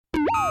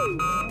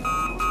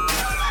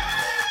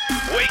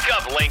Wake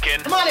up,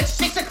 Lincoln. Come on, it's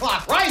 6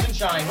 o'clock. Rise and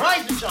shine,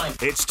 rise and shine.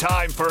 It's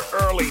time for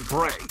Early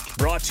Break.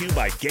 Brought to you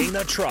by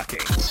Gaina Trucking.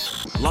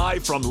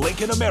 Live from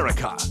Lincoln,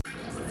 America.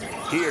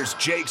 Here's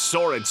Jake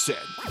Sorensen.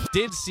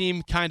 Did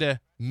seem kind of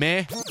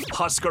meh.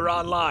 Husker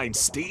Online,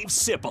 Steve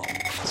Sipple.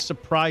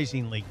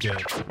 Surprisingly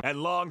good.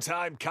 And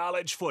longtime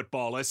college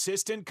football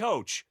assistant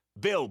coach,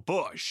 Bill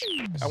Bush.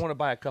 I want to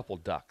buy a couple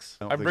ducks.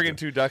 I'm bringing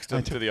 2 ducks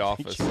to the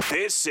office.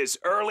 This is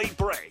Early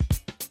Break.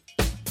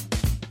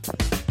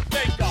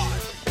 Thank God.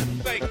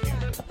 Thank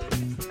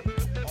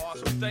you.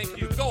 Awesome.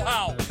 Thank you. Go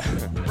Howls.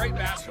 Great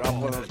basketball.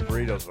 Drop one of those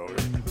burritos over.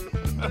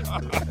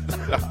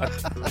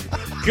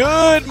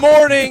 Good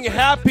morning.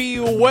 Happy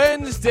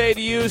Wednesday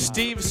to you,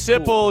 Steve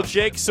Sipple,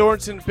 Jake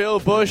Sorensen, Bill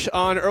Bush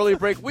on Early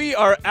Break. We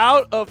are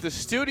out of the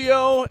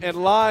studio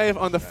and live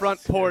on the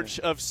front porch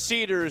of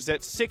Cedars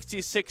at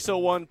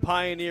 6601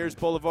 Pioneers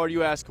Boulevard.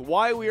 You ask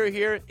why we are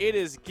here. It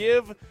is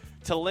Give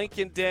to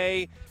Lincoln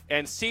Day,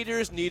 and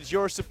Cedars needs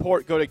your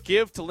support. Go to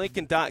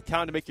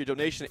givetolincoln.com to make your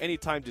donation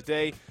anytime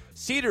today.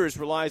 Cedars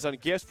relies on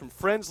gifts from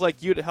friends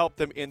like you to help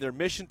them in their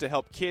mission to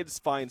help kids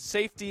find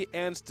safety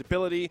and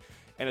stability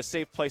and a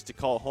safe place to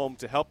call home.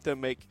 To help them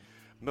make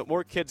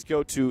more kids,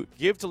 go to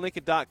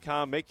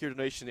givetolincoln.com. Make your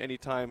donation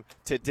anytime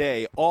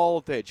today, all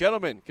day.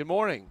 Gentlemen, good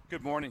morning.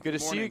 Good morning. Good to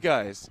see you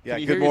guys. Yeah,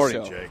 Can you good hear morning,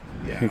 yourself? Jake.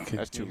 Yeah.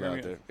 That's too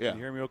loud there. Yeah. Can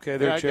you hear me okay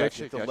there, Yeah, I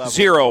Jake? got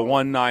you.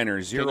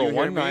 0-1-9er. Can you hear me?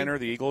 0-1-9er.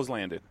 The Eagles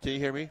landed. Can you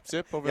hear me,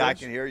 Zip, over Yeah, there? I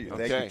can hear you.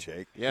 Okay. Thank you,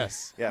 Jake.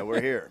 Yes. Yeah, we're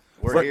here.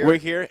 We're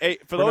here. Hey,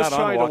 for We're those not on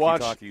trying to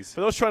watch, walkie-talkies. for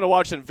those trying to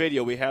watch on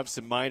video, we have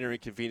some minor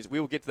inconvenience. We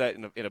will get to that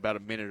in about a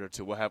minute or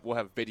two. We'll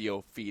have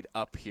video feed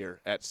up here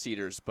at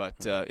Cedars,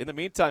 but in the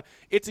meantime,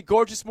 it's a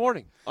gorgeous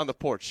morning on the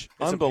porch.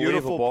 It's Unbelievable. a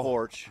beautiful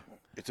porch.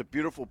 It's a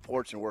beautiful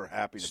porch, and we're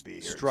happy to be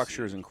here.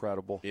 Structure is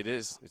incredible. It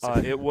is. It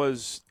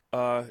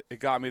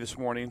got me this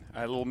morning. I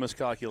had a little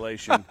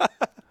miscalculation.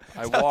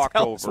 I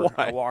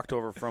walked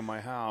over from my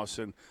house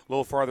and a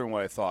little farther than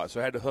what I thought, so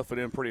I had to hoof it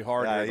in pretty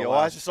hard. I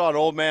just saw an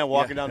old man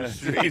walking down the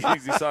street.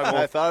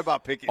 I thought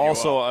about picking you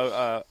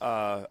up.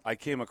 I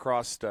came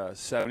across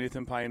 70th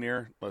and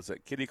Pioneer. What's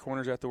that? Kitty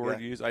corner, is that the word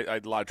you use? I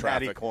had a lot of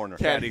traffic. Caddy corner.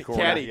 Caddy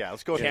corner. Caddy. Yeah,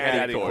 let's go to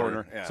Caddy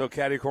corner. Yeah. So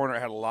Caddy corner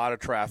had a lot of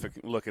traffic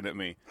looking at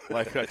me.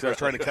 Like I was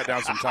trying to cut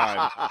down some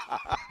time.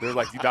 They're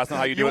like, that's not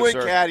how you do it,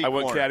 sir. Caddy I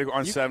went corner. Caddy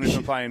on 70th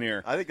and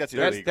Pioneer. I think that's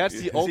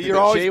That's the ultimate you're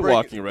always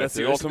jaywalking right That's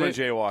there. the isn't ultimate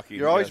it? jaywalking.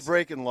 You're always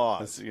breaking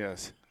laws.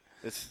 Yes.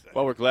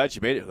 Well, we're glad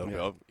you made it, though,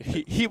 Bill.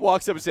 He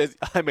walks up and says,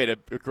 I made a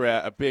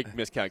big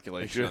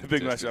miscalculation. A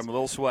big mess. I'm a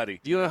little sweaty.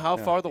 Do you know how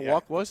far the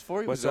walk was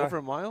for you? What's Was it that? over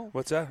a mile?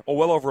 What's that? Oh,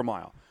 well over a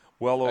mile.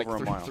 Well Like over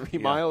a mile. 3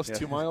 miles,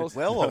 2 miles?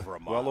 Well over a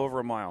mile. Well over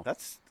a mile.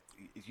 That's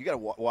you got to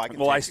walk.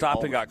 Well, I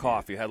stopped and got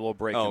coffee. Had a little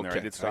break in there. okay.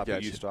 I did stop I and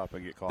got you you. stop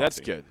and get coffee. That's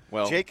good.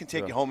 Well, Jake can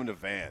take you home in the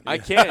van. I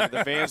can.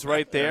 The van's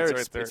right there. It's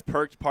right there. It's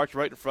parked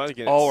right in front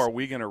again. Oh, are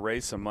we going to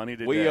raise some money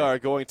today? We are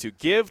going to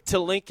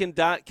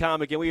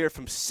givetolincoln.com. Again, we are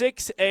from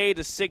 6A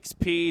to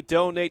 6P.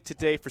 Donate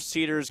today for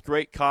Cedars.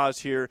 Great cause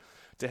here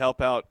to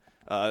help out.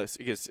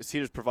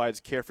 Cedars provides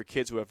care for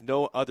kids who have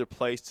no other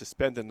place to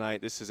spend the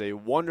night. This is a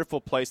wonderful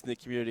place in the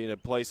community and a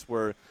place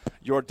where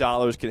your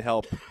dollars can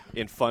help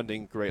in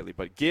funding greatly.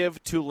 But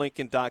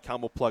givetolincoln.com.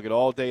 We'll plug it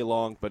all day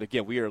long. But,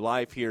 again, we are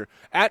live here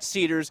at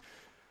Cedars,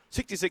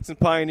 66 and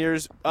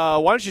Pioneers.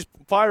 Why don't you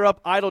fire up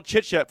Idle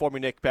Chit Chat for me,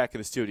 Nick, back in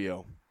the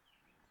studio.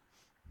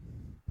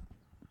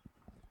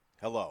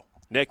 Hello.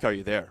 Nick, are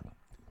you there?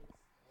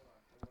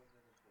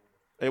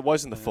 It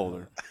was in the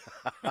folder.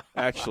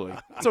 Actually,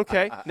 it's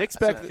okay. Nick's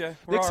back. Okay.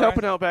 Nick's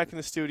helping out back in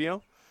the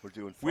studio. We're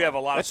doing fine. We have a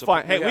lot That's of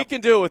support. fine. Hey, we can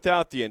do it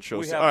without the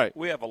intros. All right.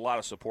 We have a lot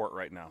of support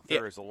right now.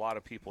 There is a lot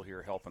of people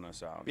here helping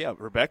us out. Yeah,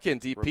 Rebecca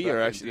and DP Rebecca are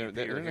and actually DP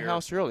they're are in the here.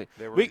 house early.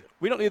 They were-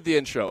 We don't need the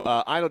intro.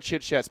 Idle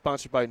Chit Chat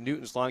sponsored by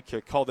Newton's Lawn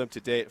Care. Call them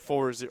today at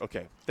 40.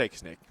 Okay,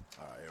 thanks, Nick.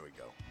 All right, here we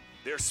go.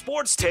 Their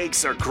sports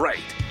takes are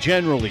great,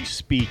 Generally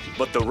speaking.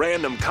 but the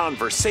random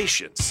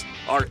conversations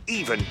are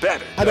even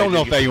better. I don't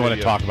know if you want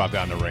to talk about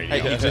that on the radio.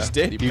 Hey, you just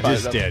did. You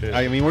just did.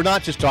 I mean, we're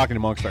not just talking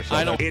amongst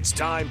ourselves. It's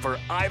time for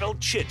Idle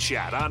Chit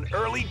Chat on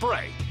Early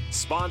Break,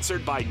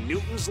 sponsored by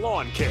Newton's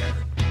Lawn Care.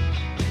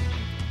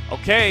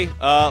 Okay,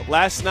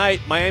 last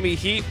night Miami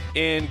Heat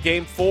in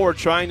Game 4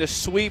 trying to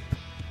sweep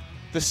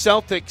the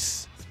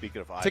Celtics.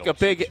 Speaking of Took idle, a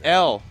big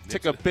L.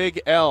 Took a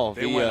big L.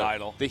 They went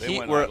idle. The They Heat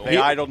went were idle. They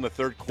idled in the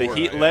third the quarter.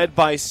 Heat led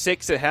by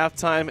 6 at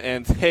halftime,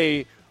 and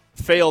they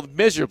failed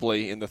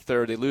miserably in the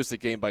third. They lose the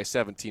game by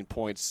 17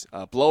 points.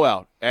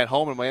 Blowout at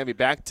home in Miami.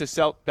 Back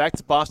to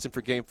Boston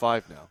for Game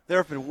 5 now. There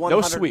have been 100,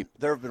 No sweep.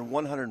 There have been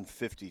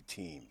 150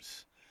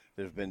 teams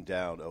that have been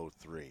down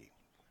 0-3,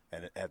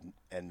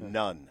 and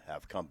none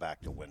have come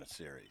back to win a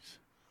series.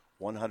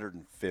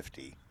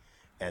 150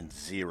 and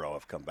 0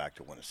 have come back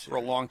to win a series. For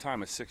a long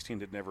time, a 16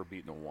 had never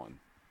beaten a 1.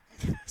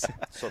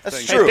 So That's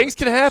things, true. Hey, things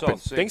can happen.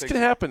 So, things can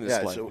happen in this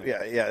Yeah, life. so,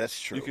 yeah, that's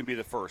true. You can be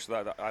the first.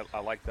 I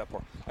like that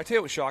part. I tell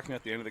you what was shocking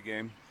at the end of the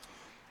game.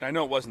 And I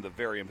know it wasn't the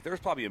very end, but there was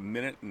probably a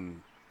minute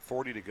and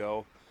 40 to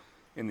go.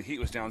 and the Heat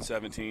was down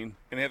 17,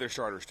 and they had their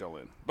starter still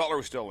in. Butler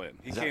was still in.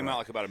 He came out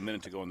like about a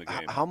minute to go in the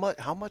game. How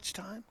much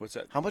time? What's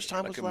that? How much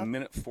time like was a left?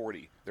 minute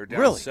 40. They're down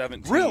Really?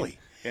 17. Really?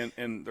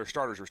 And their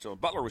starters were still in.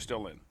 Butler was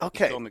still in.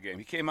 Okay. Still in the game.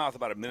 He came out with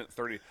about a minute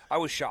 30. I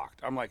was shocked.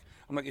 I'm like,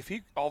 if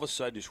he all of a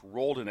sudden just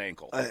rolled an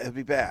ankle. It'd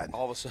be bad.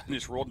 All of a sudden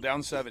just rolled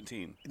down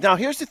 17. Now,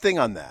 here's the thing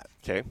on that.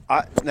 Okay.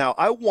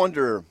 I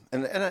wonder,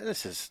 and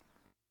this is,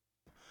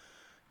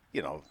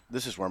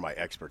 this is where my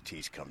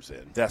expertise comes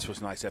in. That's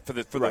what's nice.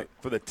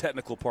 For the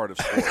technical part of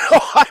sports.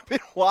 I've been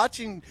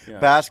watching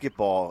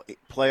basketball,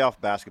 playoff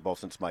basketball,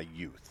 since my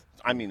youth.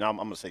 I mean, I'm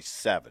going to say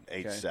 7.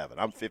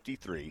 I'm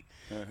 53,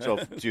 so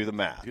do the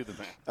math. Do the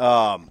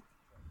math.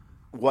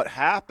 What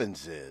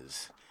happens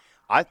is,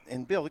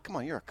 and Bill, come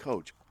on, you're a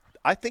coach.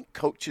 I think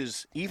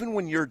coaches, even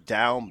when you're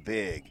down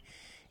big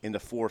in the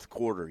fourth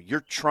quarter, you're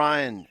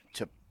trying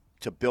to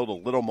build a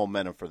little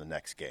momentum for the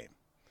next game.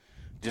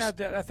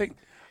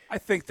 I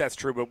think that's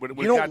true, but when it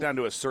got down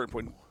to a certain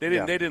point, they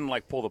didn't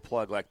like pull the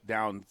plug like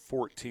down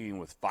 14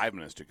 with 5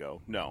 minutes to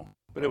go. No,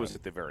 but it was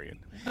at the very end.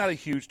 Not a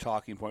huge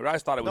talking point, but I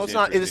just thought it was. No, it's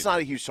not. It's not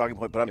a huge talking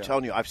point, but I'm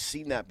telling you, I've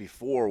seen that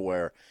before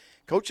where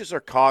coaches are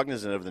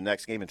cognizant of the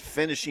next game and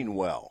finishing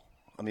well.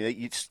 I mean,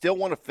 you still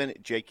want to finish,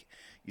 Jake.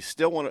 You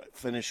still want to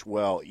finish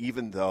well,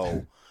 even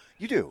though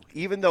you do.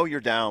 Even though you're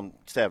down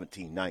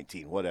 17,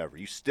 19, whatever,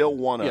 you still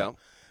want to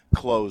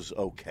close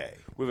okay.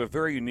 We have a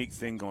very unique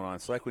thing going on.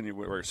 It's like when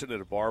we're sitting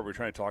at a bar, we're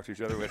trying to talk to each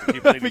other. We have to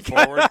keep leaning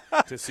forward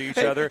to see each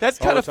other. That's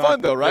kind of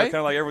fun, though, right? Kind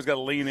of like everyone's got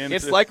to lean in.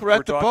 It's like we're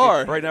at the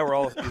bar. Right now,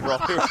 we're at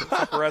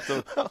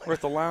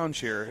the lounge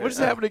here. We're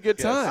just having a good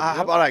time.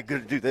 How about I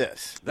do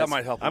this? That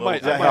might help.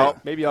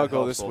 Maybe I'll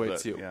go this way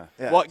too. Yeah.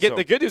 Well,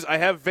 the good news. I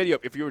have video.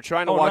 If you were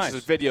trying to watch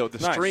this video, the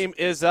stream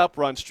is up.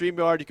 We're on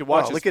StreamYard. You can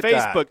watch us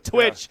Facebook,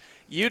 Twitch,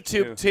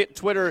 YouTube,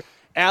 Twitter.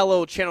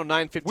 Allo Channel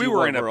 951. We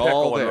were in a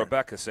pickle and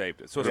Rebecca saved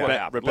it. So what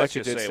happened.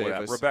 Rebecca did save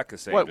us. Rebecca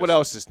saved us. What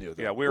else is new?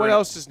 Though? Yeah, what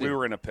else is new? We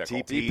were in a pickle.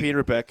 DP and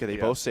Rebecca, they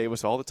both save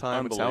us all the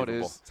time. It's how it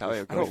is. It's how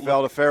I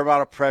felt a fair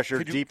amount of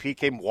pressure. DP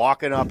came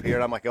walking up here,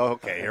 and I'm like, oh,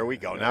 okay, here we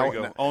go. Now we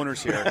go.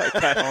 Owners here.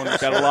 Got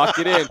to lock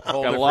it in.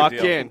 Got to lock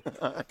in.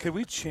 Could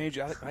we change?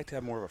 I'd like to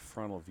have more of a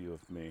frontal view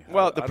of me.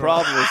 Well, the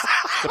problem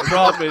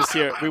is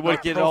here. We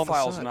would get it on the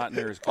profile's side. not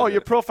near as good. Oh,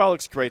 your profile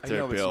looks great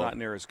there, Bill. It's not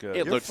near as good.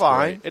 It looks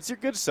fine. Great. It's your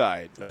good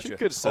side. It's your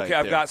good side.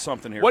 Okay, I've got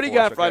something here. What do you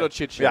got, Frido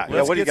Chit Chat?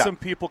 Let's get some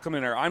people coming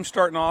in there. I'm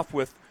starting off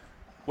with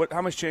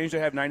how much change do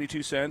I have?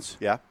 92 cents.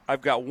 Yeah.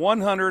 I've got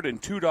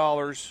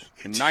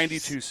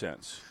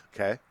 $102.92.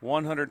 Okay.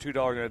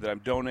 $102 that I'm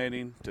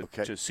donating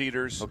to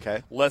Cedars.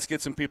 Okay. Let's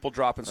get some people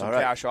dropping some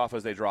cash off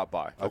as they drop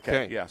by.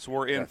 Okay. Yeah. So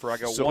we're in for. I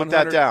got so put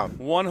that down.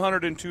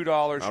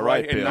 $102. All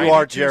right, Bill. You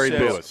are Jerry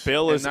Lewis.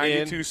 Bill is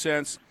 92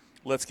 cents.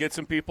 Let's get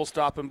some people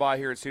stopping by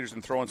here at Cedars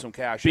and throwing some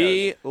cash.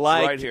 Be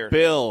like right here.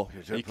 Bill.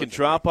 You can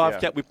drop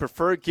off. We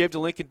prefer give to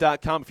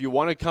Lincoln.com. If you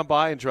want to come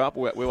by and drop,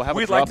 we will have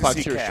a drop box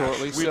here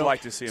shortly. We'd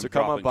like to see him. So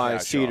come on by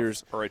cash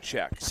Cedars or a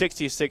check.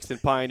 66th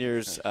and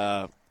Pioneers.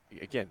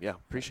 Again,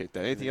 appreciate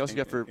that. Anything else you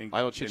got for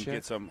Idle Chit and Chat?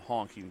 get some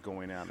honking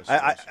going out.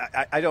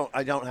 I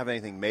don't have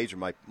anything major.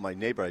 My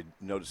neighbor, I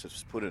noticed,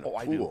 has put in a pool.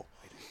 I do.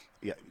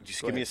 Yeah,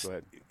 just give me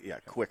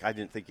quick. I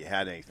didn't think you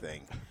had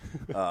anything.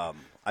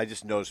 I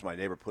just noticed my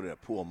neighbor put in a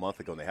pool a month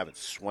ago, and they haven't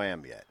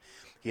swam yet.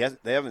 I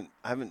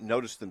haven't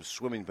noticed them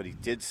swimming, but he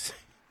did say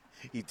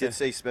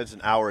he spends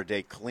an hour a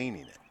day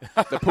cleaning it.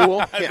 The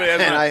pool?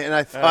 And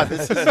I thought,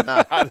 this is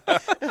not.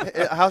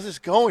 How's this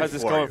going for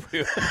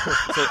you?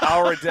 It's an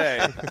hour a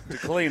day to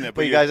clean it.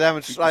 But you guys I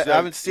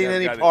haven't seen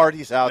any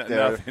parties out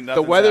there.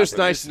 The weather's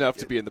nice enough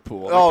to be in the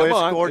pool. Oh, it's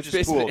a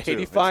gorgeous pool, too.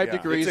 85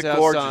 degrees outside. It's a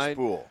gorgeous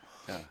pool.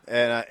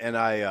 Yeah. And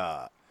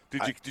I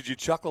Did you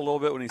chuckle a little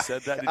bit when he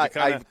said that?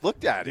 I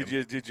looked at him.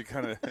 Did you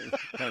kind of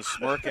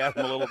smirk at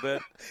him a little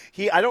bit?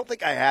 I don't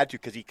think I had to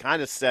because he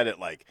kind of said it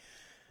like,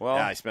 well,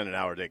 I spent an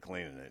hour a day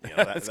cleaning it.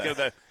 That's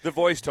good. The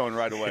voice tone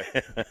right away.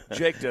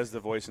 Jake does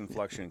the voice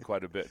inflection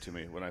quite a bit to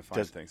me when I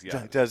find things.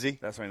 Yeah, does he?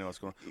 That's why I know what's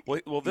going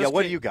on. Well,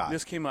 what do you got?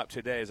 This came up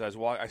today as I was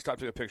walking. I stopped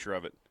to take a picture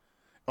of it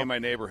in my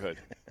neighborhood.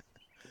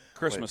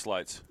 Christmas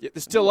lights. Yeah,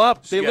 they're still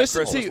up. They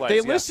listen to you. Lights,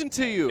 they listen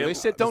to you. They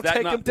said don't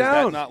take them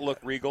down. Does that not look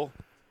regal?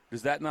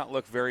 Does that not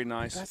look very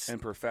nice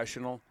and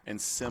professional and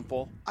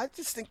simple? I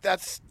just think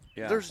there's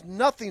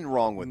nothing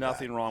wrong with that.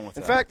 Nothing wrong with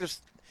that. In fact,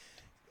 there's.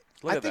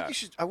 Look at that. You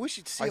should. I wish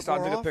you'd see it more often. I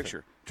stopped and took a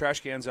picture. Trash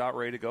can's out,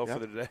 ready to go for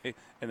the day,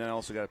 and then I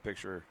also got a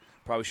picture.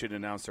 Probably shouldn't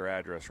announce their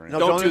address or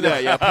anything. No, don't do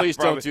that. Yeah, please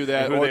don't do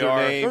that. Or their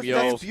name.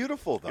 That's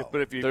beautiful, though.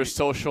 But they're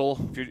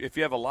social. If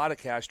you have a lot of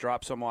cash,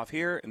 drop some off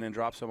here and then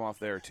drop some off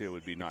there too.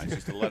 Would be nice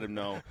just to let them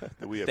know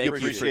that we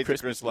appreciate the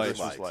Christmas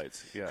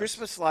lights. Yes.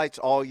 Christmas lights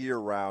all year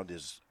round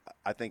is,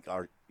 I think,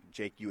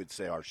 Jake, you would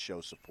say our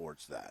show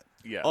supports that.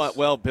 Yes.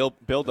 Well,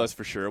 Bill does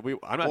for sure.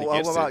 I'm not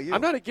against it. You?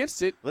 I'm not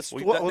against it.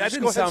 That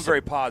didn't sound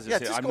very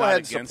positive. Yeah, just I'm go not ahead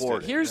and against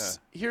support it.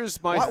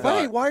 Here's my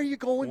thought. Why are you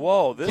going?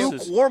 Whoa, this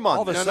is warm on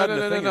all of a sudden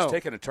the thing is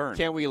taking a turn.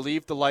 Can we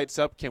leave the lights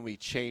up? Can we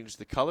change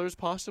the colors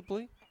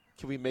possibly?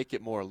 Can we make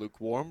it more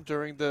lukewarm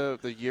during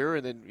the year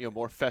and then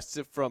more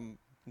festive from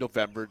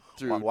November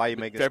through Why are you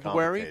making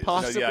February, this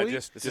possibly. No,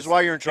 This is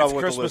why you're in trouble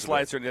with Christmas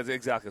Elizabeth. lights.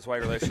 Exactly. That's why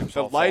your relationship's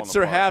The all lights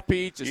falling are apart.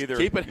 happy. Just Either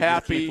keep it you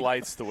happy. Keep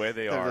lights the way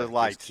they They're are. the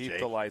lights, Just keep Jake.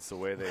 the lights the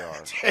way they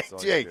are. Jake, That's all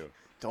you Jake, do.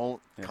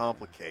 don't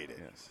complicate it.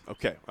 Yes.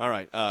 Okay. All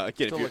right.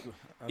 Again, Still if look-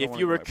 I don't you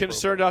wanna were get my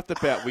concerned profile. off the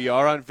bat, we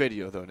are on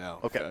video though now.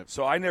 Okay.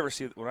 So I never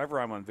see. Whenever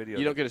I'm on video,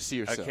 You don't get to see I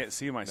yourself. can't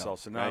see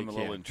myself. So now No, I'm you a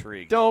little can't.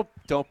 intrigued. Now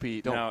Now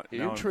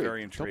you're I'm intrigued.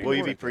 very intrigued. Will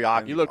you be worried.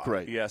 preoccupied? You look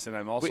great. Yes, and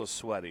I'm also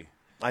sweaty.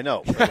 I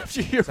know.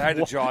 After your So I had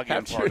to jog in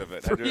after part of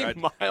it. I your had-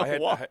 3-mile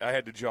walk. I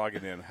had to jog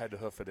it in. I had to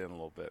hoof it in a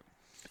little bit.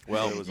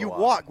 Well, It was a You lot.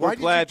 walk. We're Why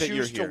glad did that you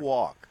you're choose here. to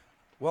walk?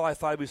 Well, I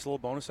thought it'd be just a little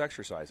bonus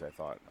exercise. I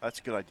thought. That's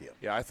a good idea.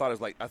 Yeah, I thought it was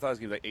going to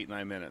be like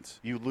 8-9 minutes.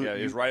 You lo- Yeah,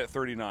 it was you- right at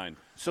 39.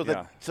 So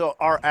yeah. so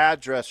our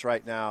address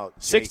right now,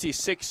 Jake,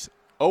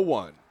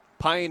 6601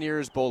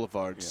 Pioneers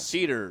Boulevard,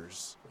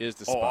 Cedars is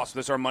the Oh, spot. awesome!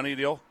 This is our money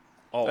deal.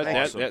 Oh, That-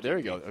 awesome! there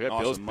you go. Okay,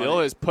 Awesome Bill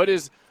money. has put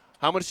his.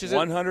 How much is it?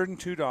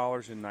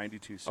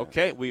 $102.92.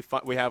 Okay, we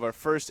have our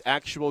first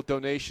actual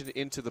donation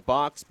into the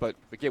box, but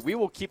again, we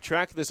will keep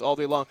track of this all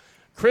day long.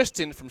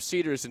 Kristen from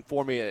Cedars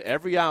informed me that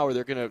every hour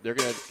they're gonna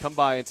come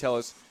by and tell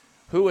us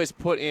who has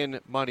put in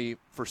money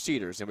for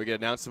Cedars, and we're gonna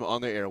announce them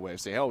on their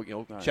airwaves. Say,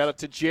 Nice. shout out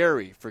to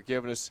Jerry for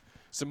giving us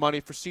some money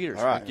for Cedars.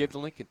 All right. We give to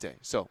Lincoln Day,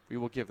 so we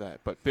will give that.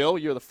 But Bill,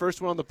 you're the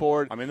first one on the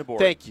board. I'm in the board.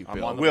 Thank you, I'm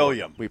Bill. on the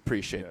William. We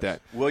appreciate that.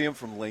 William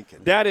from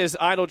Lincoln. That is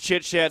Idle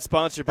Chit Chat,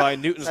 sponsored by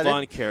Newton's That it?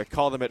 Lawn Care.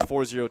 Call them at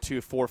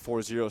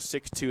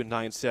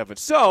 402-440-6297.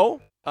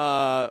 So,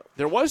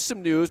 there was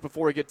some news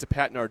before we get to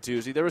Pat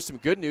Narduzzi. There was some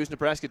good news.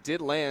 Nebraska did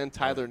land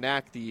Tyler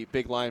Knack, the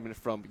big lineman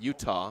from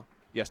Utah,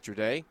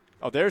 yesterday.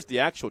 Oh, there's the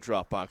actual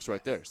drop box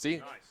right there. See?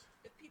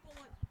 If people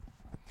want,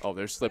 Oh,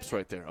 there's slips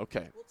right there.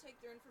 Okay. we'll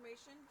take their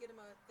information, get them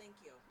a thank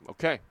you.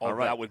 Okay. Oh, All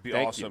right. that would be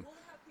Thank awesome. you. We'll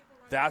have people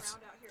running That's-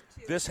 around out here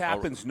too. This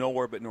happens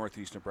nowhere but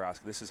Northeast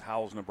Nebraska. This is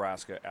Howells,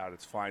 Nebraska, at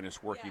its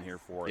finest, working Yes. here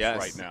for us Yes.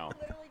 right now.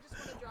 Literally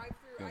just want to drive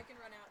through. I can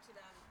run out to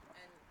them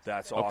and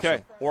That's Okay.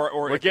 awesome. Or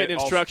We're if getting they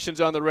also- instructions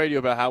on the radio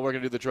about how we're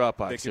going to do the drop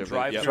box. They can here,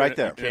 drive but, through right it,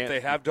 there. and if they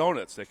have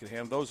donuts, they can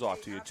hand those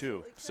off to you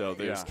too. So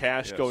there's Yeah.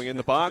 cash Yes. going in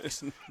the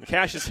box.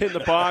 Cash is in the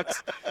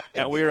box,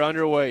 and we are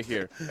underway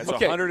here. That's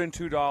Okay.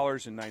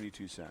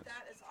 $102.92.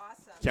 that is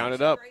awesome. Count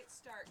That's it up. A great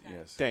start, guys.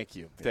 Yes. Thank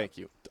you. Thank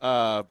you.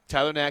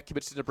 Tyler Knack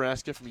commits to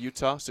Nebraska from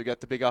Utah, so you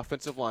got the big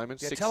offensive lineman.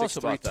 Yeah, tell us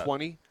about that.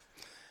 6'3",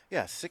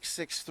 Yeah,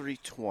 6'6",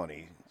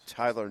 320.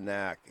 Tyler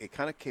Knack. It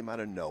kind of came out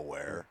of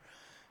nowhere.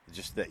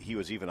 Just that he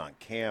was even on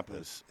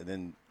campus,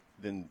 and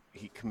then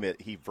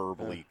he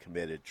verbally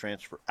committed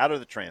transfer out of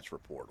the transfer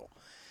portal.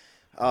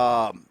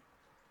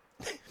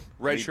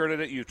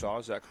 Redshirted at Utah,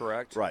 is that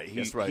correct? Right.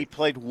 That's right. He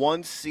played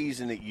one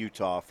season at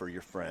Utah for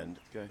your friend,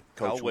 Okay.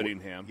 Coach Kyle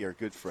Whittingham. Your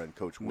good friend,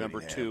 Coach Number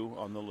Whittingham. 2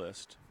 on the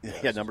list.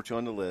 Yeah, number 2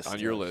 on the list. on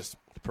your list,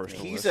 the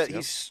personal He's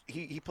list.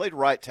 he played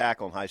right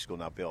tackle in high school.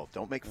 Now, Bill,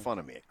 don't make fun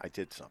of me. I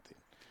did something.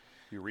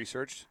 You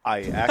researched?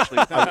 I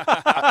actually.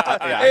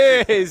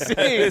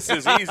 This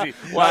is easy.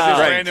 Wow. Just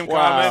Right. random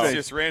Wow. comments,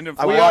 just random.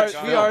 I we watched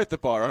are film. at the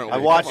bar, aren't we? I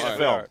watched Come on.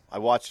 film. I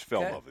watched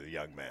film Okay. of the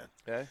young man.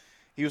 Okay.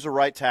 He was a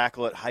right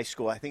tackle at high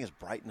school. I think it's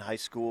Brighton High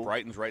School.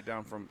 Brighton's right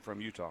down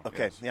from Utah.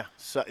 Okay, Yes. yeah,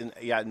 so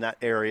in that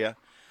area.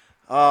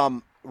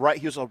 Right,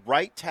 he was a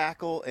right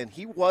tackle, and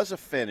he was a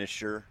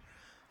finisher.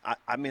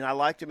 I mean, I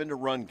liked him in the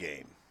run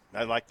game.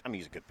 I mean,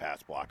 he's a good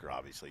pass blocker.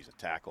 Obviously, he's a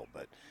tackle,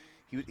 but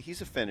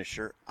he's a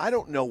finisher. I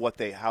don't know what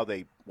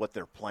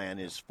their plan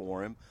is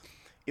for him.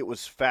 It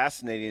was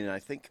fascinating, and I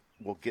think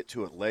we'll get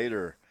to it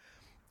later.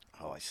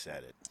 Oh, I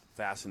said it.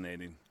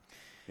 Fascinating.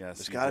 Yes.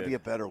 There's you got to did. be a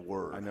better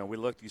word. I know. We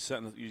looked. You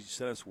sent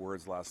us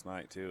words last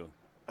night too.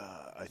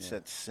 I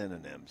said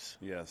synonyms.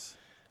 Yes.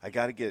 I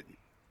got to.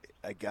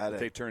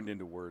 They turned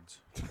into words.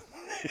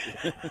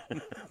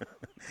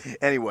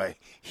 Anyway,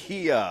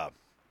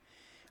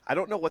 I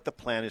don't know what the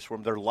plan is for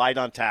them. They're light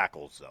on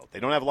tackles, though. They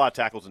don't have a lot of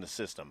tackles in the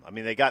system. I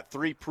mean, they got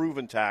 3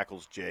 proven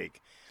tackles,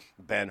 Jake,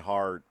 Ben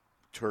Hart,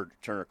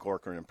 Turner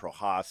Corcoran, and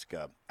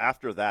Prohaska.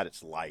 After that,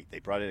 it's light. They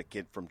brought in a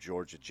kid from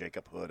Georgia,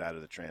 Jacob Hood, out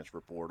of the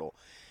transfer portal.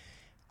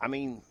 I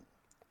mean,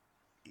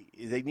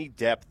 they need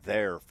depth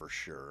there for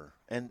sure.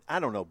 And I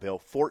don't know, Bill,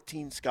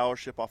 14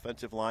 scholarship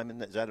offensive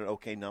linemen, is that an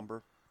okay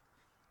number?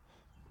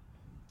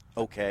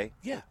 Okay.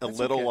 Yeah, A that's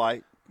little okay.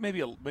 light.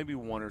 Maybe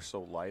one or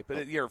so light,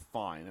 but you're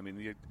fine. I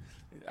mean,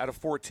 out of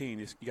 14,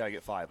 you got to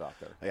get 5 out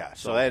there. Yeah,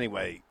 so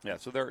anyway. Yeah,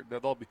 so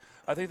they'll be.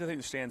 I think the thing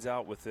that stands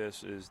out with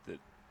this is that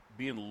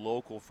being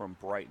local from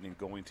Brighton and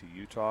going to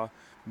Utah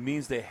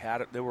means they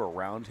were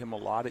around him a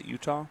lot at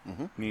Utah.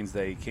 Mm-hmm. Means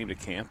they came to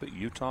camp at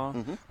Utah.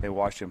 They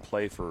watched him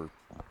play for,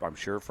 I'm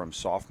sure, from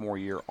sophomore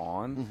year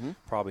on. Mm-hmm.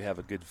 Probably have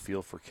a good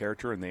feel for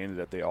character, and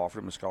they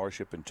offered him a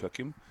scholarship and took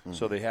him. Mm-hmm.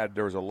 So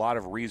there was a lot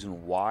of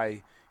reason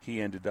why he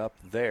ended up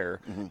there,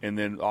 and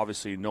then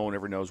obviously no one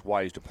ever knows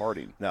why he's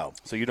departing. No.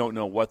 So you don't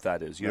know what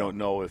that is. You don't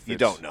know if You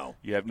it's- don't know.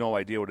 You have no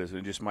idea what it is.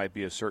 It just might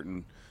be a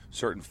certain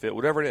fit,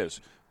 whatever it is.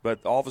 But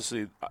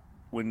obviously,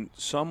 when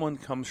someone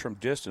comes from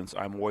distance,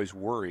 I'm always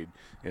worried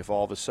if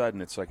all of a sudden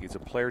it's like it's a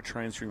player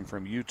transferring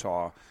from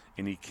Utah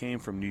and he came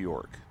from New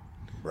York.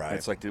 Right. And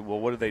it's like, well,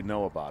 what do they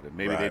know about him?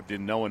 Maybe they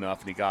didn't know enough,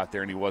 and he got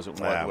there, and he wasn't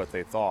what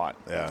they thought.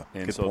 Yeah.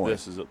 And Good so point.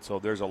 so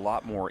there's a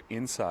lot more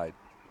inside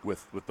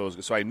with those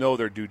guys. So I know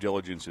their due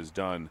diligence is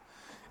done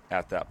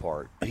at that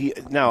part.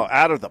 Now,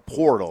 out of the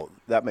portal,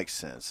 that makes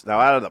sense. Now,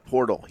 out of the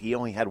portal, he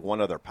only had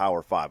one other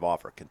Power 5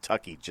 offer.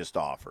 Kentucky just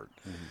offered.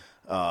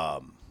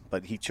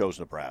 But he chose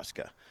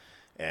Nebraska.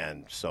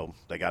 And so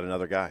they got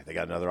another guy. They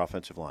got another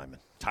offensive lineman.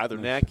 Tyler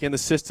Knack in the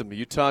system,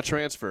 Utah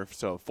transfer.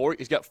 So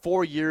he's got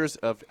 4 years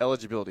of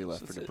eligibility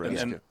left for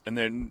Nebraska. And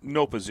then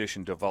no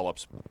position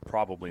develops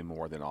probably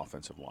more than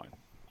offensive line.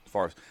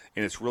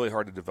 And it's really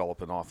hard to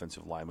develop an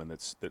offensive lineman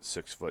that's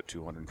 6 foot,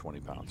 220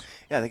 pounds.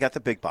 Yeah, they got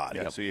the big body.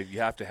 Yeah, so you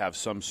have to have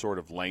some sort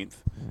of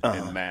length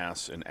and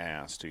mass and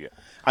ass to get.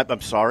 I'm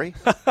sorry?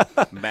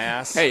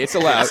 Mass. Hey, it's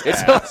allowed.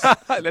 Kicks ass.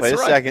 That's Wait a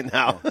right. second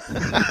now.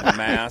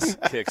 Mass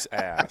kicks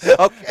ass.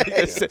 Okay.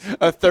 It's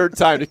a third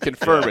time to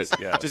confirm Yes, it,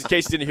 yes. just in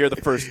case you didn't hear the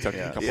first couple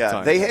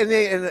times.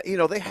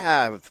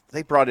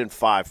 They brought in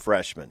 5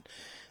 freshmen.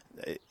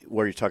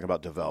 Where you're talking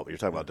about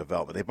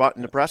development,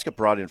 Nebraska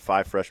brought in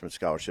 5 freshman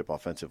scholarship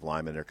offensive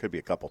linemen. There could be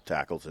a couple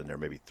tackles in there,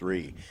 maybe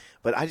 3,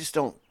 but I just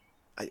don't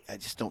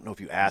know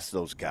if you ask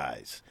those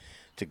guys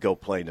to go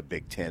play in the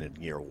Big Ten in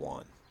year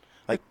 1.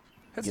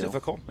 That's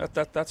difficult.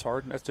 That's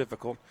hard. That's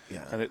difficult.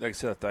 Yeah. And like I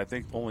said, I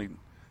think only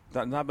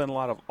not been a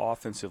lot of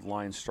offensive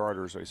line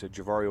starters. Like I said,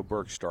 Javario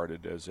Burke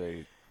started as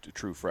a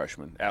true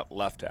freshman at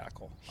left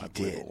tackle. I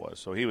believe it was.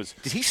 So he was.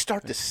 Did he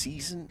start the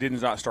season? Did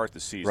not start the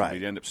season. Right. But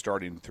he ended up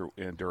starting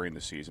during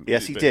the season.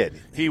 Yes, he But did.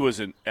 He was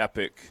an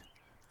epic.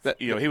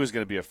 He was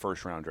going to be a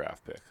first-round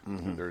draft pick.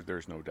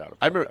 There's no doubt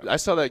about that. I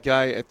saw that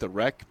guy at the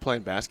rec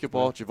playing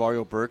basketball,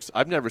 Javario Burks.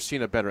 I've never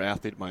seen a better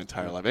athlete in my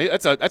entire life.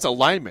 That's a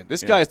lineman.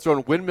 This guy is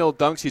throwing windmill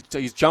dunks.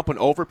 He's jumping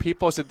over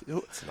people. I said,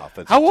 It's an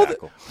offensive how old?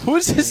 tackle. Who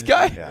is this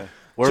guy? Yeah.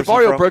 Where's he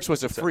Javario from? Burks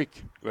was a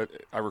freak. But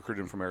I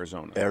recruited him from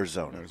Arizona.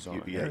 Arizona.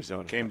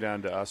 Arizona. Came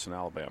down to us in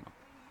Alabama.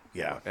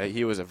 Yeah.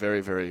 He was a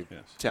very, very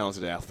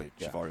talented athlete,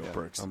 Javario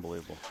Burks.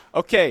 Unbelievable.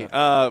 Okay.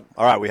 All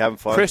right, we having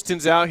fun?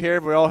 Kristen's out here.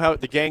 We all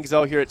have the gang's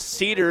out here at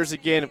Cedars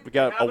again. We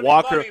got How a many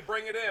walker. money?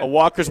 Bring it in. A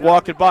walker's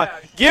walking by.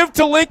 Give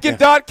to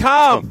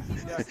Lincoln.com.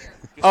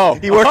 Oh,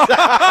 He works.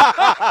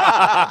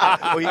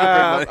 Well, he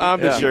can bring money. I'm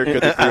the jerk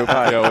of the group.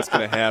 I know what's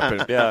going to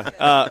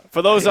happen.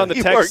 For those on the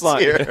He text works line,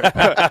 here.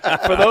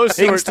 for those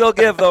who He are can still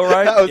give, though,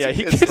 right? Yeah,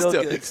 he can still.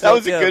 That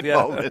was a good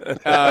moment.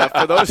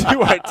 For those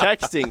who are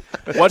texting,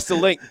 what's the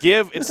link?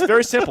 It's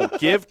very simple.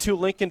 Give to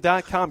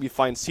Lincoln.com. You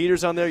find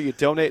Cedars on there. You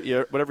donate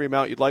whatever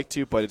amount you'd like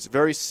to, but it's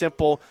very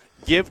simple.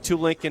 Give to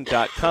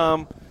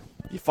Lincoln.com.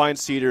 You find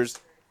Cedars.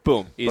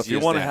 Boom. Easy. But if you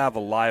as want to that. have a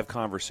live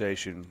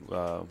conversation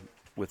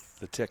with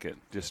the ticket,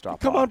 just stop.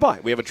 Come by. on by.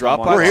 We have a drop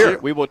box We're here. here.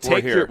 We will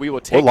take here.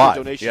 your live.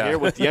 donation here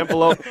with the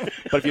envelope.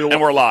 But if you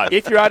And we're live.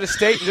 If you're out of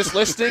state and just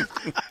listening,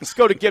 just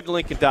go to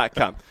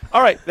givetolincoln.com.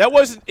 All right, that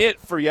wasn't it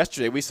for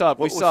yesterday. We saw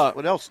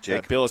What else,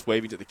 Jake? Bill is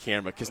waving to the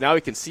camera because now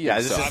he can see Yeah,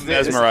 this himself. is- I'm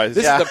mesmerized.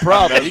 This is the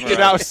problem. He can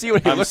now see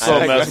what he I'm looks so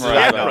like.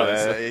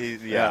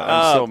 mesmerized. Yeah.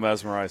 I'm so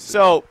mesmerized.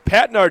 So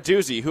Pat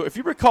Narduzzi, who, if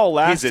you recall,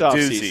 last He's a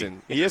doozy. offseason,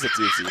 he is a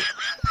doozy.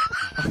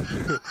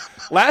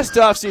 Last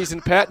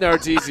offseason, Pat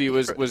Narduzzi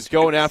was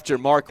going after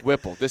Mark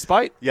Whipple,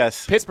 despite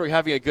Yes. Pittsburgh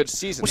having a good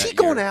season. Was that he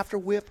going year. after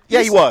Whip?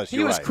 Yeah, he was. He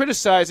You're was right.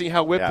 criticizing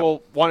how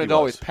Whipple wanted he to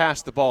always was.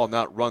 pass the ball and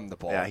not run the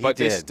ball. Yeah, he but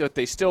did.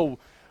 they still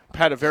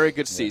had a very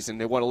good season.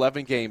 They won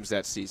 11 games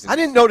that season. I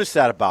didn't notice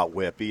that about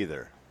Whip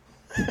either.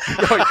 You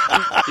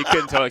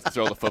couldn't tell he could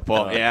throw the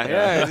football.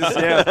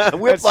 Yeah.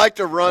 Whip liked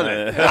to run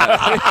it.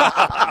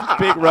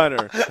 Big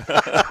runner.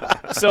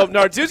 So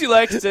Narduzzi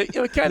likes to,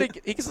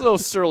 he gets a little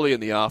surly in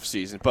the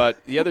offseason.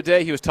 But the other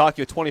day he was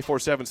talking with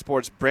 24/7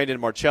 Sports' Brandon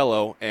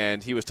Marcello,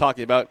 and he was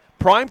talking about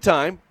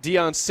primetime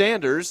Deion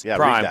Sanders Yeah,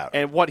 Prime. read that.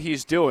 and what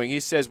he's doing.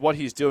 He says what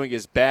he's doing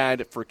is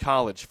bad for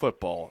college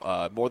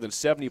football. More than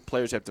 70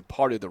 players have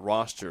departed the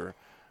roster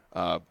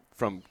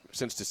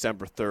since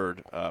December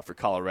 3rd for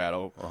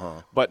Colorado.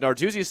 But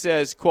Narduzzi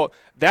says, quote,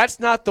 "That's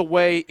not the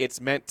way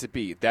it's meant to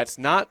be. That's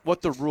not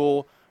what the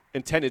rule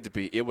intended to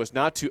be. It was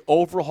not to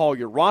overhaul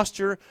your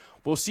roster.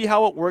 We'll see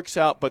how it works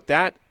out, but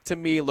that, to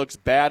me, looks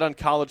bad on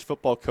college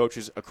football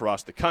coaches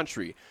across the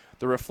country.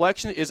 The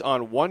reflection is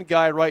on one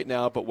guy right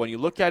now, but when you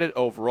look at it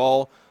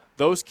overall,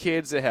 those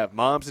kids that have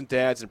moms and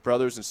dads and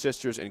brothers and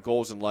sisters and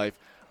goals in life,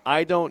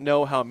 I don't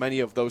know how many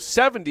of those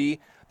 70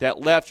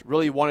 that left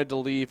really wanted to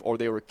leave or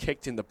they were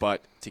kicked in the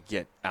butt to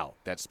get out."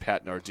 That's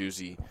Pat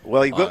Narduzzi.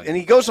 Well, he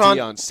goes on.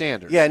 Deion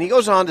Sanders. Yeah, and he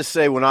goes on to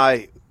say, when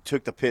I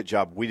took the Pitt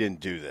job, we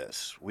didn't do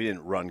this. We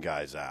didn't run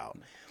guys out,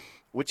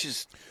 which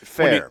is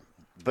fair.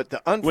 But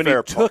the unfair when he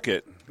part, took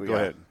it, go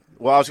ahead.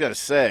 Well, I was going to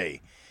say,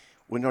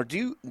 when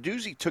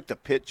Narduzzi took the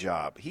Pitt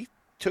job, he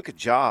took a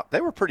job. They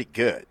were pretty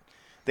good.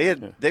 They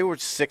were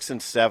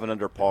 6-7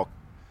 under Paul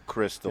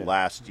Chryst the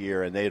last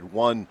year, and they had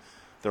won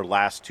their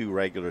last 2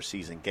 regular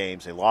season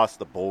games. They lost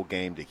the bowl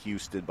game to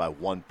Houston by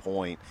 1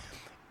 point.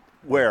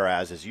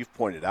 Whereas, as you've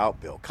pointed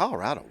out, Bill,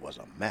 Colorado was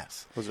a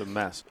mess. It was a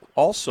mess.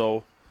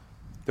 Also,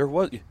 there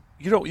was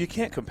you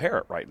can't compare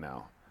it right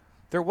now.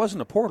 There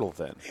wasn't a portal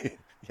then.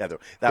 Yeah,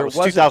 that was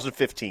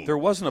 2015. There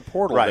wasn't a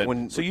portal right,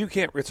 then, so you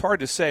can't. It's hard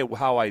to say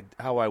how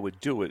I would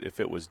do it if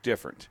it was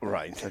different.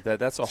 Right.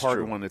 That's a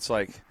hard one. It's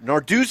like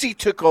Narduzzi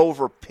took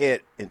over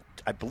Pitt in,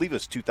 I believe it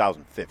was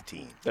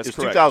 2015. That's it was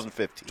correct.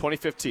 2015.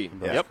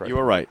 2015. Yeah, Yep, correct. you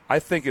were right. I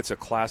think it's a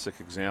classic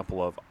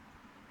example of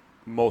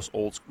most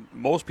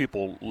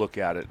people look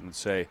at it and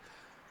say,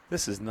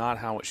 this is not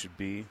how it should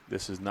be.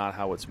 This is not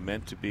how it's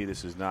meant to be.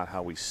 This is not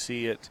how we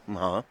see it.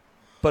 Uh-huh.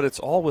 But it's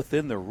all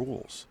within the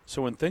rules.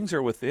 So when things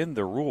are within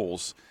the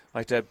rules,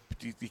 like that,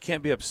 you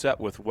can't be upset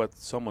with what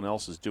someone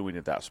else is doing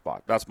at that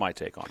spot. That's my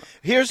take on it.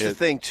 Here's the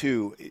thing,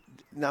 too.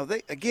 Now,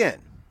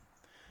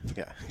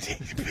 yeah.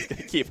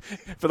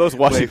 For those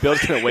watching,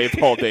 Bill's going to wave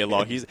all day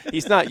long.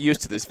 He's not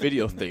used to this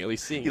video thing, at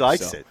least seeing He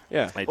likes it.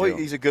 Yeah. Well,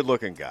 he's a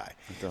good-looking guy.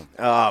 He's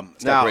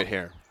got great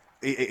hair.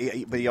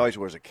 But he always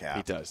wears a cap.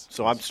 He does.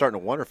 So I'm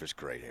starting to wonder if it's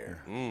great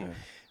hair.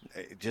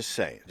 Just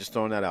saying. Just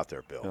throwing that out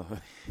there, Bill.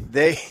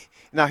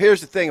 Now,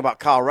 here's the thing about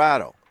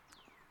Colorado.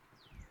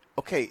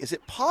 Okay, is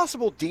it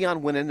possible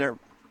Deion went in there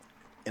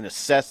and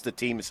assessed the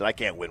team and said, I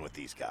can't win with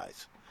these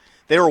guys?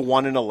 They were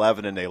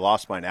 1-11 and they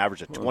lost by an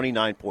average of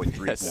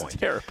 29.3 That's points.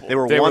 terrible. They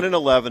were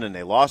 1-11 and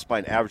they lost by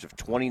an average of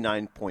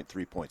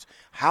 29.3 points.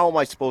 How am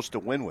I supposed to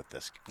win with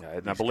this? Yeah,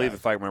 and I believe,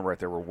 if I remember right,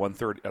 there were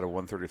 130 out of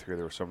 133.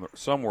 There were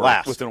somewhere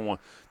Last. within one.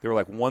 They were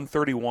like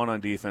 131 on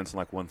defense and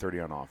like 130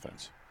 on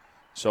offense.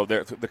 So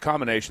the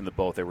combination of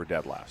both, they were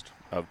dead last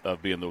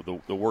of being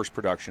the worst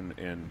production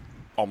in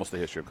almost the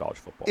history of college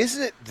football.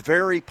 Isn't it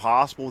very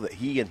possible that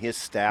he and his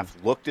staff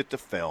looked at the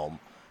film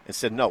and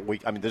said, no,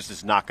 this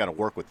is not going to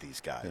work with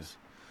these guys?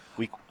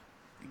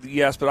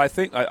 Yes, but I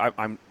think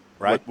I'm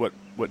right. What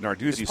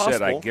Narduzzi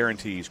said, I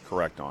guarantee he's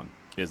correct on,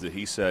 is that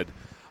he said,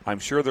 I'm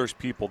sure there's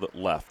people that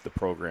left the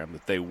program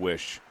that they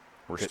wish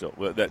were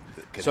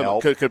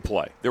could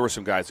play. There were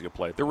some guys that could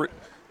play.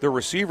 The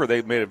receiver,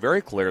 they made it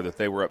very clear that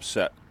they were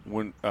upset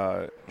when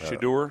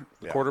Shedeur,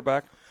 the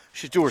quarterback,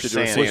 Shedeur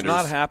Sanders was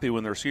not happy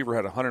when the receiver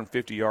had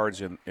 150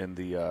 yards in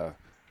the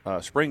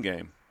spring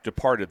game,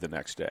 departed the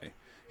next day.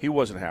 He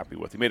wasn't happy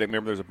with it.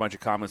 Remember, there was a bunch of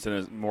comments in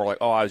it, more like,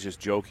 oh, I was just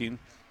joking.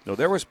 No,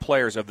 there was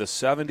players of the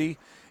 70.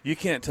 You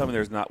can't tell me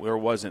there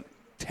wasn't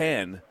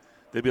 10.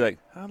 They'd be like,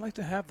 I'd like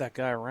to have that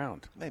guy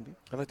around. Maybe.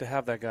 I'd like to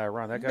have that guy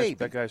around.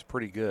 That guy's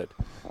pretty good.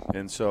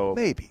 And so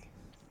maybe.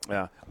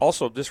 Yeah.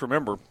 Also, just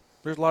remember,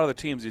 there's a lot of the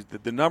teams.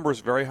 The number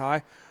is very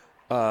high.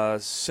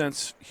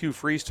 Since Hugh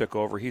Freeze took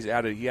over, he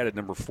added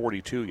number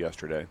 42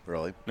 yesterday.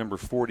 Really? Number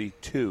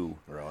 42.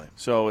 Really?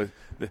 So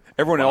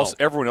everyone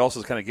else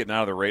is kind of getting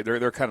out of the rate.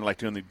 They're kind of like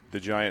doing the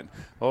giant.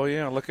 Oh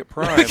yeah, look at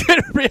Prime.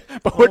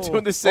 But we're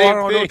doing the same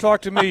thing. Don't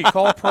talk to me.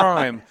 Call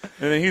Prime, and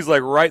then he's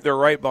like they're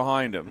right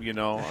behind him. You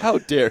know. How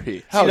dare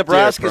he?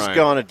 Nebraska's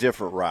gone a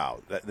different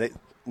route.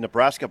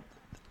 Nebraska,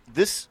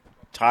 this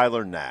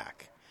Tyler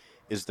Knack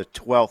is the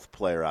 12th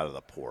player out of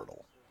the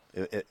portal,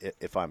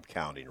 if I'm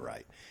counting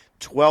right.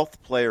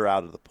 12th player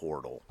out of the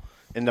portal.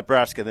 And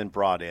Nebraska then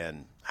brought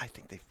in, I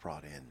think they've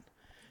brought in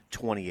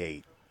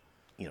 28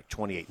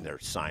 in their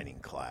signing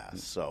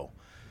class. So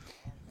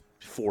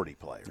 40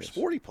 players. Yes.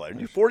 40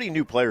 players. 40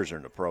 new players are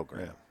in the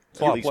program. Yeah.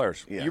 A lot of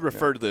players. Yeah. You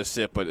referred to this,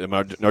 Sip, but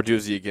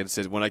Narduzzi again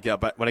says, when I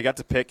got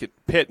to Pitt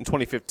in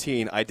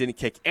 2015, I didn't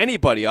kick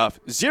anybody off.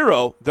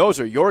 0, those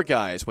are your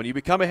guys. When you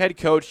become a head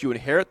coach, you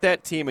inherit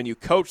that team and you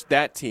coach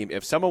that team.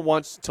 If someone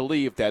wants to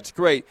leave, that's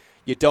great.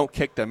 You don't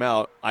kick them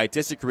out. I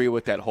disagree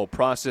with that whole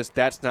process.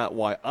 That's not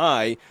why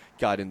I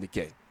got in the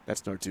game.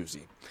 That's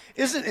Narduzzi.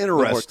 Isn't it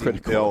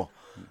interesting, Bill,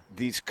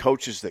 these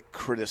coaches that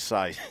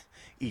criticize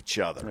each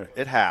other? Right.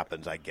 It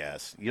happens, I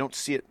guess. You don't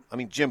see it. I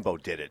mean, Jimbo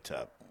did it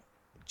to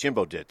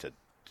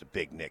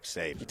Big Nick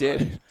Saban. He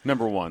did. Right?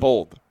 Number one.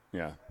 Bold.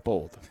 Yeah.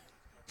 Bold.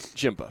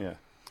 Jimbo. Yeah.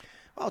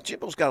 Well,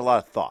 Jimbo's got a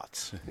lot of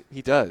thoughts.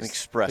 He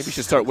does. Maybe he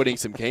should start winning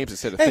some games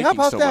instead of thinking how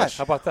about so that? much.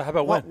 How about that? How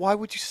about when? Why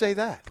would you say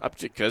that?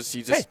 Because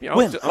he just,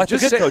 win. Like the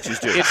good coaches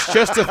do. It's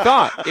just a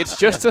thought. It's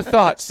just a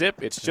thought,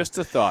 Sip. It's just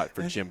a thought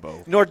for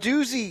Jimbo.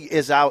 Narduzzi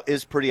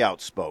is pretty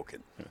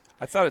outspoken.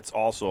 I thought it's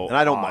also and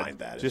I don't mind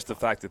that. Just the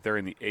fact that they're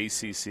in the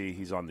ACC,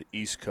 he's on the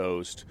East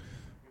Coast,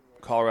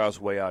 Colorado's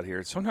way out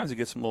here. Sometimes it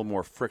gets a little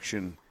more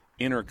friction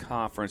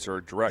interconference or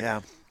direct.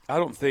 Yeah. I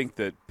don't think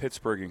that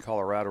Pittsburgh and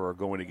Colorado are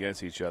going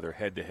against each other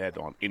head-to-head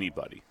on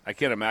anybody. I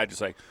can't imagine.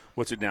 It's like,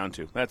 what's it down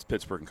to? That's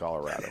Pittsburgh and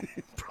Colorado.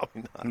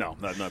 Probably not. No,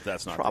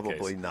 that's not Probably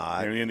the case.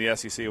 not. In the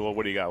SEC, well,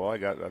 what do you got? Well, I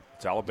got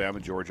it's Alabama,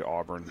 Georgia,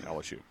 Auburn,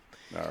 LSU,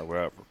 or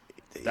whatever.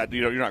 That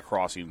you're not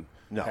crossing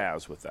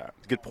paths with that.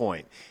 Good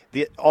point.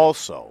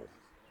 Also,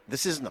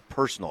 this isn't a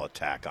personal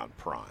attack on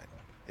Prime.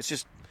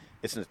 It's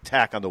an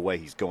attack on the way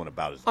he's going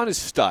about his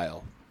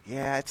style.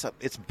 Yeah,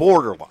 it's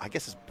borderline. I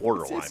guess it's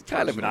borderline. It's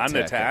kind of not an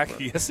attack.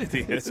 Yes, it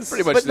is. It's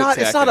pretty much but an attack.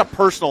 It's not a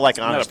personal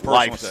on his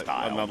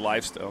lifestyle. On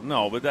lifestyle.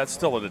 No, but that's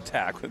still an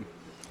attack.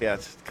 Yeah,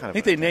 it's kind of. I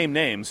think they name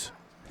names.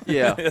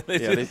 Yeah,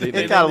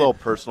 they got a little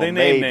personal. They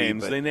name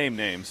names. They name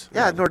names.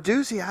 Yeah,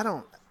 Narduzzi,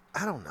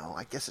 I don't know.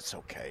 I guess it's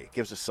okay. It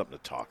gives us something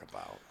to talk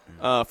about.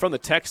 From the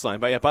text line.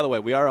 But by the way,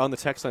 we are on the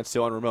text line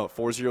still on remote.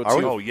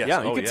 402. Oh, yes.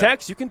 Yeah, you can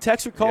text. You can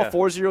text or call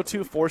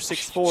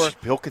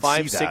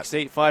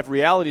 402-464-5685.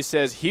 Reality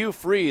says Hugh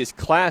Freeze,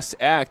 class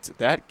act.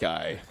 That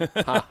guy.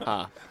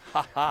 Ha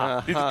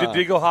ha. Did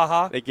he go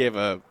ha-ha? They gave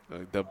the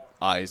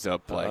eyes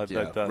up like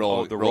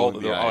roll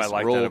the eyes. I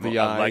like that.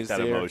 I like that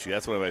there. emoji.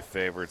 That's one of my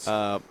favorites.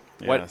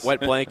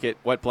 Wet blanket.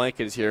 Wet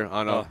blanket is here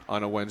on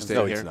a Wednesday.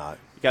 No, here. he's not.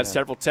 Got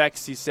several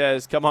texts. He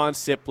says, "Come on,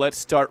 Sip, let's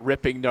start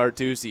ripping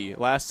Narduzzi.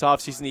 Last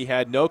offseason, he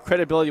had no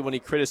credibility when he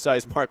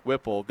criticized Mark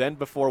Whipple. Then,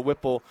 before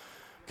Whipple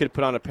could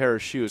put on a pair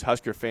of shoes,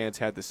 Husker fans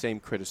had the same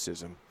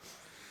criticism."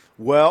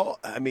 Well,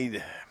 I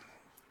mean,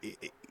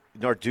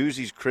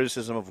 Narduzzi's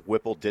criticism of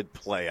Whipple did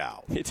play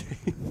out.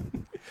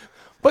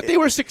 But they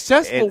were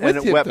successful with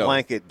and him, Wet though.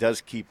 Blanket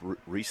does keep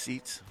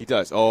receipts. He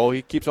does. Oh,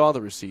 he keeps all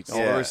the receipts.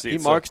 All the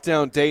receipts. He marks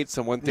down dates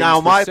on when things Now,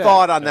 were my said.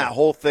 thought on that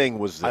whole thing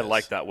was this. I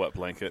like that wet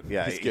blanket.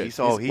 Yeah, He's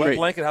Wet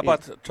blanket, how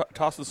about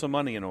tossing some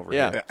money in over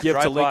Yeah, here? give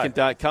to Drive by.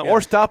 Lincoln.com Yeah.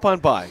 or stop on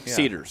by.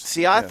 Cedars.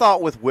 See, I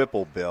thought with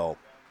Whipple, Bill,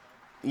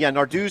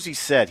 Narduzzi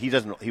said he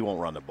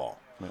won't run the ball.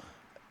 No.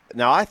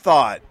 Now, and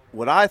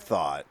you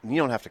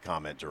don't have to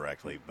comment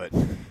directly, but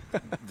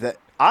that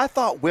I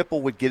thought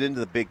Whipple would get into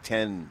the Big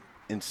Ten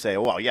and say,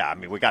 "Well, yeah, I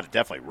mean, we got to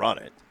definitely run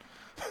it."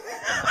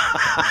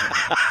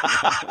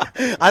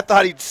 I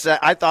thought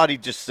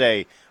he'd just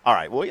say, "All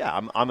right, well, yeah,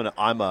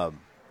 I'm a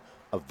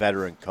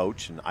veteran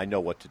coach and I know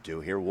what to do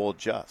here. We'll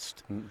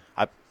adjust."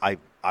 I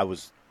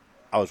was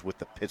with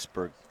the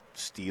Pittsburgh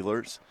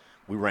Steelers.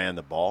 We ran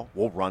the ball.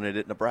 We'll run it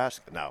at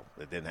Nebraska. No,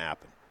 it didn't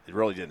happen. It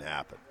really didn't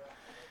happen.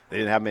 They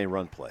didn't have many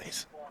run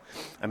plays.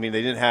 I mean,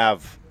 they didn't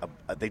have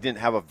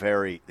a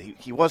very.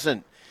 He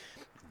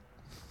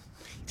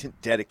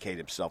didn't dedicate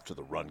himself to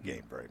the run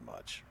game very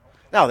much.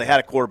 Now, they had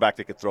a quarterback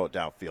that could throw it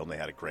downfield, and they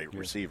had a great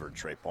receiver in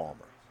Trey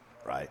Palmer,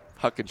 right?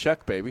 Huck and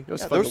Chuck, baby. It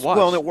was fun to watch.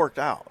 Well, and it worked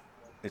out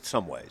in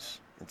some ways.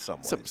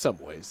 Some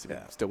ways.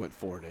 Yeah. Still went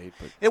 4-8.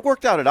 But It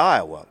worked out at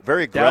Iowa.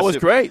 Very aggressive. That was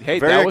great. Hey,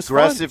 very that was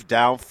aggressive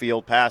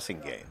downfield passing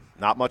game.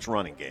 Not much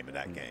running game in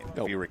that game,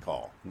 Nope. if you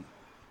recall.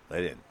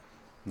 They didn't.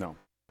 No.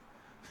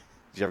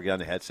 Did you ever get on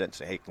the headset and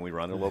say, "Hey, can we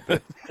run a little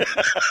bit?"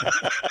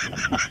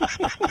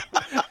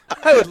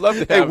 I would love to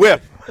have. Hey,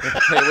 Whip.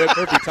 Hey, Whip.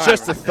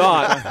 Just a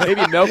thought.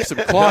 Maybe milk some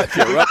clock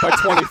here. We're up by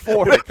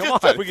 24. Come on.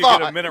 If we could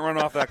get a minute run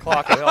off that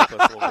clock, it'd help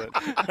us a little bit.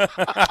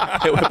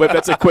 Hey, Whip,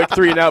 that's a quick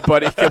 3-and-out,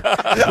 buddy.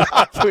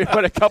 Can we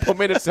run a couple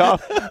minutes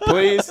off,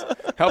 please?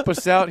 Help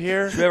us out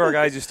here. Should we have our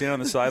guys just stand on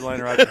the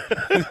sideline, Roger?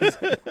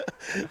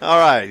 All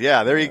right,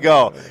 yeah, there you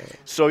go.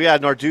 So, yeah,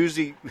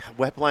 Narduzzi,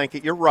 Wet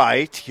Blanket, you're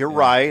right. You're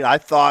right. I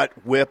thought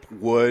Whip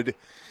would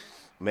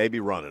maybe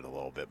run it a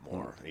little bit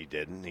more. He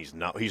didn't. He's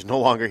no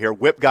longer here.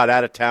 Whip got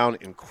out of town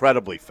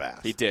incredibly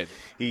fast. He did.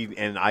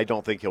 And I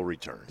don't think he'll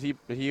return. He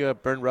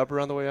burned rubber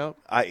on the way out?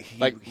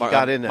 He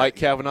got in Mike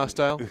Kavanaugh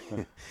style?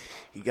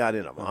 He got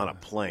in on a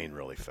plane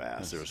really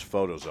fast. There was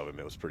photos of him.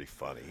 It was pretty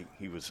funny.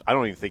 He was. I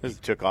don't even think he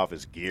took off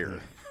his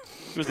gear.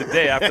 It was the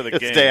day after the game.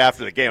 It's the day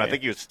after the game. I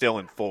think he was still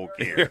in full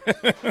gear.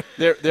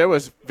 There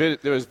was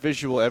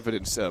visual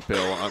evidence,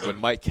 Bill, on when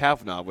Mike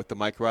Kavanaugh with the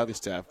Mike Riley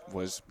staff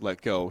was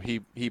let go. He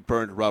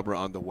burned rubber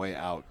on the way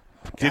out.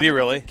 Did he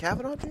really?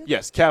 Kavanaugh did?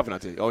 Yes, Kavanaugh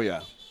did. Oh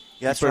yeah,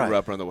 That's he burned right.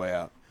 rubber on the way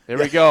out. There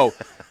we go.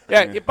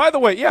 Yeah. By the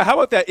way, yeah. How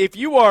about that? If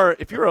you're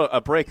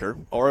a breaker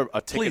or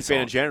a ticket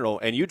fan in general,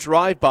 and you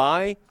drive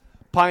by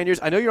Pioneers,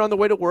 I know you're on the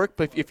way to work,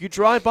 but if you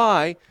drive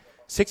by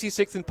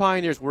 66th and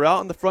Pioneers, we're out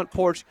on the front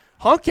porch.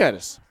 Honk at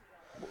us.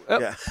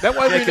 Yeah. That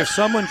way Jake, if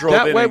someone drove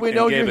that in way and, we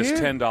know and gave you're us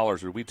here.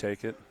 $10, would we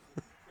take it?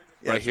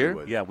 Right Yes, here? we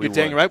would. Yeah, we You're would.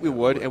 dang right we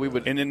would, and we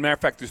would. And, matter of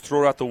fact, just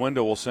throw it out the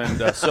window. We'll send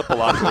Sipple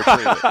out to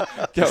retrieve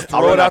it. Just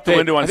throw it out the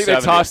window on I think 70th.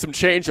 they tossed some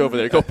change over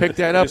there. Go pick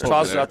that up. Just over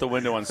toss it there. out the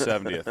window on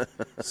 70th.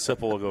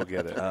 Sipple will go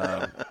get it.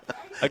 I'll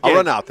Again,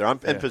 run out there. I'm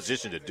in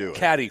position to do it.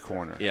 Caddy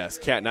corner. Yes,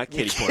 not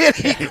kitty corner.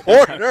 Kitty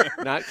corner.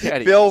 Not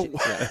caddy. Bill.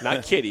 Yeah,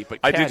 not kitty, but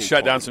I caddy did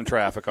shut corner. down some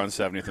traffic on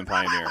 70th and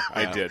Pioneer.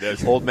 I did.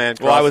 Old man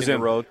Well, I was crossing in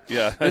the road.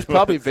 Yeah, There's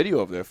probably video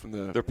over there from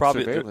the there's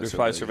probably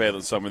surveillance.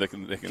 surveillance somewhere they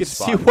can You spot can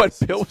see it. what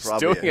Bill was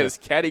probably doing at his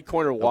caddy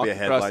corner walk be a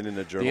across headline in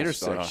the Journal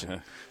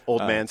intersection.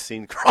 Old man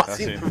seen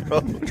crossing the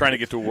road. Trying to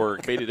get to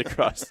work. Made it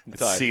across the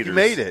time. Cedars. You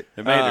made it.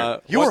 It made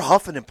it. You were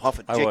huffing and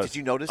puffing. I Jake, was. did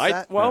you notice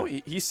that? Well,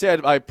 he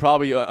said I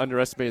probably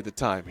underestimated the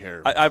time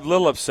here. I'm a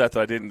little upset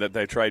that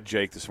I tried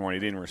Jake this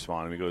morning. He didn't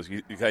respond. He goes,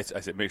 "You guys,"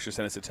 I said, "Make sure to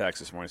send us a text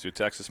this morning." So a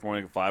text this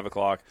morning at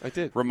 5:00. I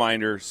did.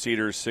 Reminder: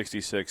 Cedars,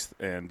 66th,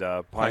 and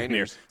Pioneer.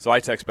 Pioneers. So I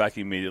text back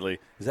immediately.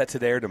 Is that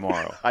today or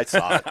tomorrow? I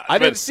saw it. I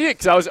didn't see it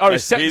because I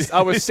was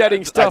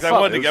setting stuff I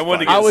up. wanted to get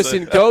I was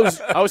in go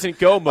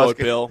mode,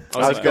 Bill.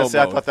 I was in going go to say,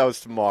 I mode. thought that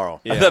was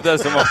tomorrow. I thought that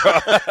was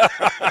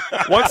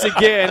tomorrow. Once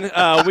again,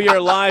 we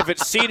are live at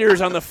Cedars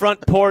on the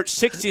front porch,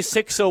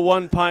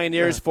 6601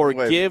 Pioneers for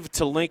Wait. Give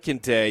to Lincoln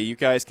Day. You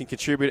guys can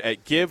contribute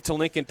at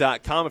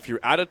givetolincoln.com. If you're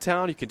out of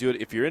town, you can do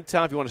it. If you're in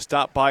town, if you want to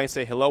stop by and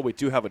say hello, we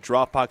do have a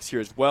drop box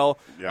here as well.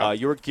 Yeah.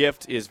 Your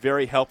gift is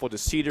very helpful to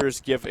Cedars.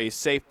 Give a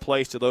safe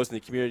place to those in the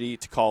community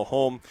to call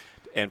home.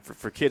 and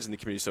for kids in the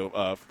community.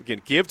 So,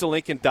 again,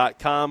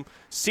 GiveToLincoln.com.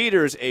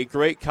 Cedars, a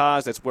great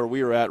cause. That's where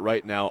we are at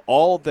right now,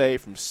 all day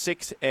from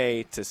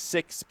 6A to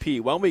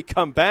 6P. When we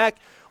come back,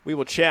 we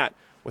will chat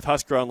with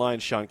Husker Online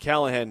Sean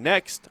Callahan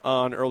next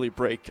on Early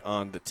Break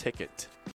on The Ticket.